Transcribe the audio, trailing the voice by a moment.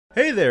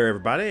Hey there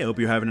everybody, I hope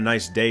you're having a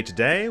nice day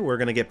today. We're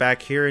gonna get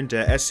back here into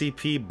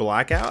SCP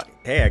Blackout.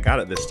 Hey, I got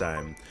it this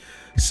time.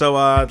 So,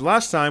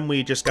 last time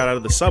we just got out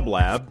of the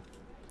sub-lab,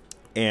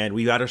 and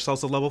we got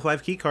ourselves a level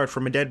 5 keycard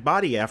from a dead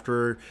body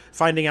after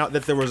finding out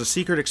that there was a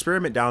secret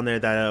experiment down there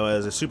that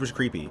was super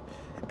creepy.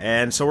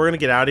 And so we're gonna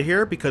get out of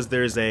here because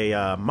there's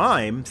a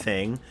mime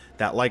thing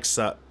that likes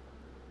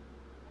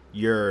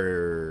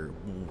your...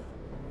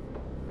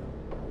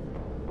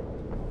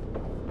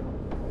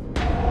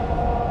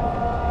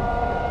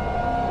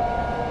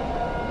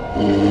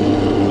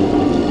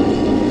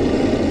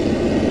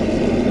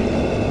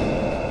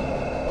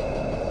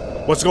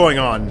 What's going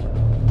on?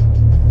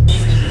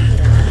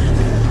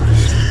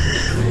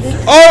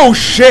 Oh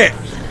shit!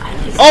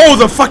 Oh,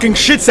 the fucking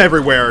shit's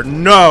everywhere!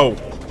 No!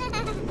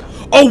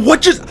 Oh,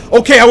 what just...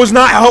 Okay, I was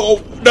not...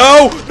 Oh,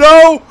 no!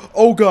 No!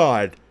 Oh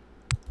god.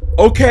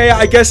 Okay,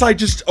 I guess I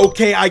just...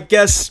 Okay, I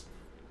guess...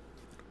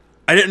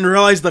 I didn't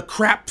realize the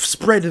crap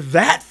spread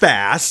that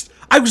fast.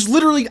 I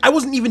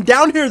wasn't even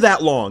down here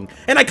that long.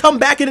 And I come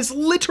back and it's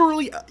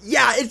literally...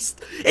 Yeah, it's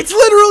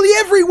literally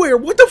everywhere!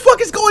 What the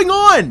fuck is going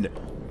on?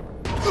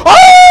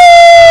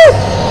 Oh!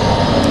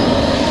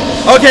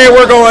 Okay,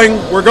 we're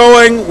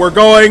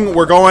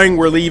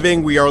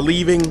leaving, we are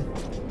leaving.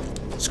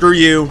 Screw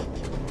you.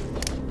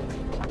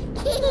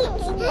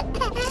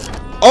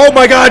 Oh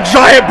my god,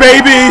 giant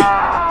baby!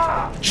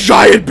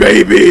 Giant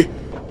baby!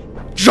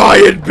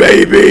 Giant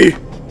baby!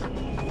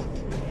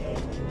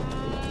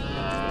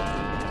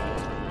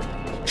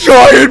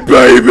 Giant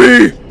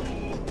baby!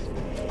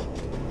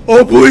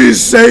 Oh, please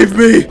save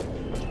me!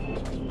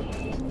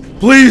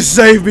 Please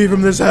save me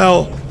from this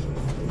hell!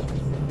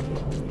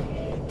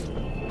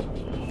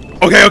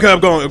 Okay, I'm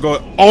going.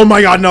 Oh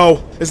my god,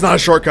 no! It's not a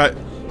shortcut.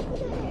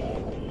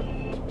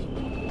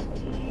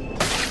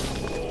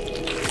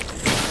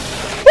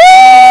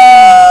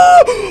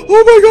 Ah!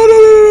 Oh my god,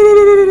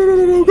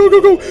 no,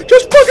 go!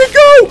 Just fucking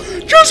go!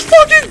 Just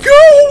fucking go!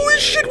 Holy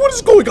shit, what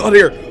is going on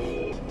here?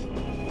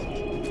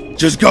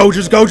 Just go!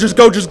 Just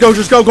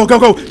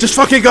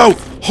fucking go!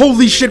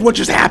 Holy shit, what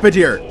just happened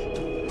here?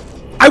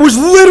 I was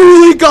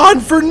literally gone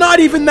for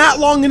not even that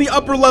long in the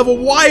upper level.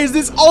 Why is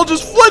this all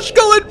just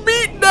flesh-colored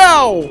meat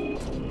now?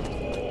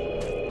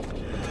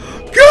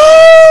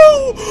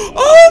 Go!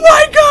 Oh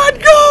my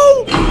god,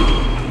 go!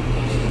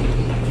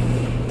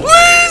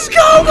 Please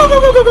go!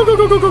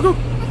 Go!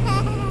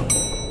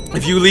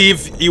 If you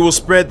leave, you will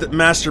spread the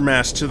master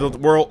mass to the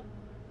world.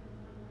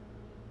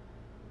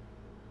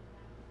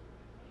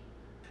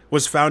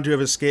 Was found to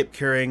have escaped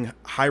carrying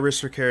high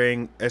risk for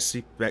carrying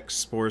SCP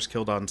spores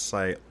killed on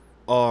site.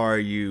 Are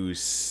you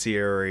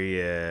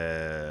serious?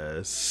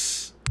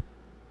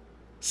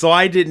 So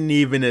I didn't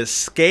even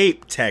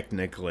escape,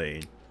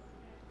 technically.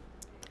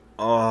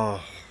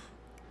 Oh.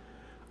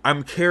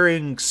 I'm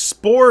carrying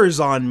spores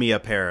on me,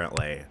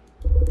 apparently.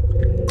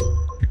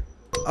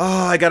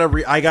 Oh, I gotta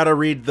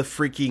read the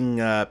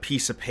freaking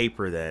piece of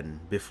paper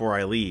then, before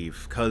I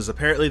leave. Because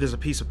apparently there's a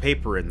piece of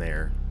paper in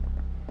there.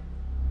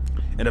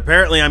 And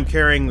apparently I'm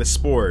carrying the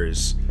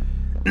spores.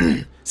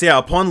 So yeah,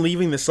 upon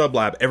leaving the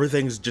sublab,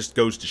 everything just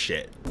goes to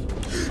shit.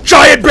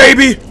 Giant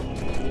baby!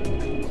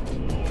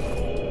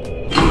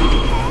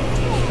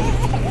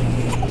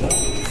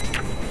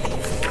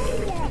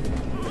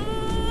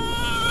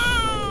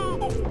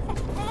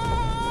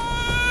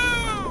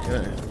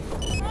 Okay.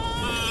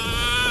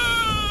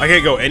 I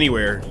can't go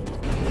anywhere.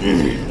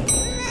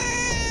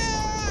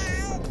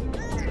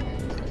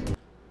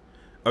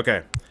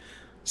 Okay.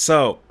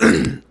 So,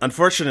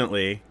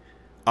 unfortunately,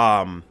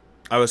 I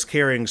was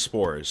carrying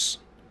spores.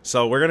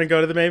 So we're gonna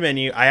go to the main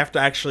menu. I have to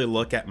actually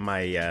look at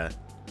my,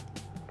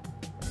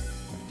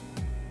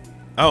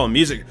 Oh,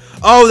 music.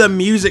 Oh, the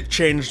music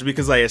changed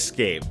because I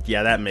escaped.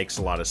 Yeah, that makes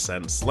a lot of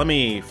sense. Let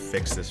me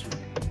fix this.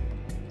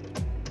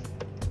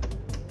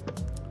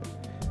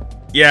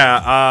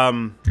 Yeah,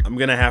 I'm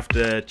gonna have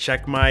to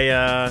check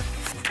my,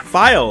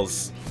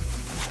 files.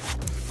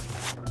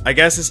 I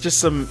guess it's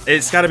just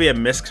it's gotta be a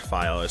MISC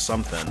file or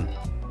something.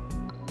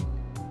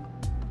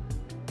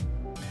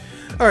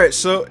 Alright,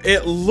 so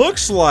it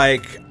looks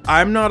like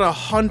I'm not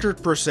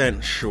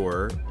 100%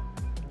 sure.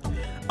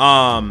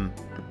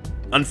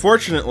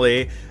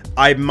 Unfortunately,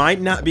 I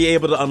might not be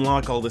able to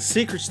unlock all the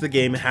secrets the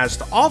game has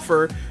to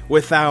offer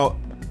without,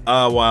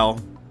 well,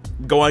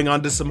 going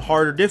on to some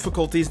harder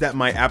difficulties that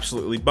might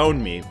absolutely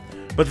bone me.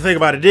 But the thing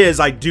about it is,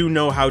 I do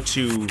know how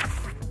to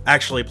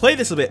actually play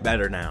this a bit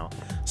better now.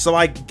 So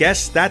I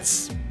guess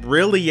that's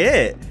really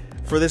it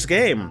for this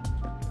game.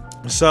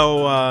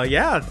 So,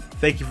 yeah,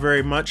 thank you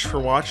very much for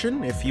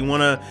watching. If you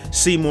want to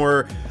see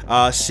more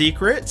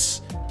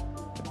secrets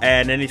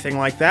and anything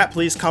like that,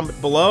 please comment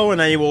below and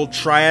I will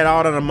try it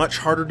out on a much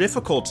harder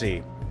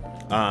difficulty.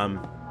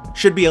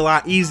 Should be a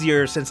lot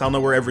easier since I'll know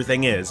where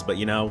everything is, but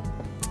you know.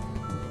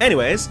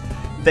 Anyways,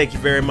 thank you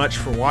very much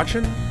for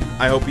watching.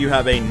 I hope you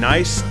have a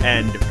nice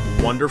and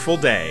wonderful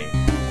day.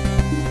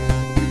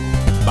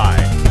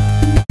 Bye.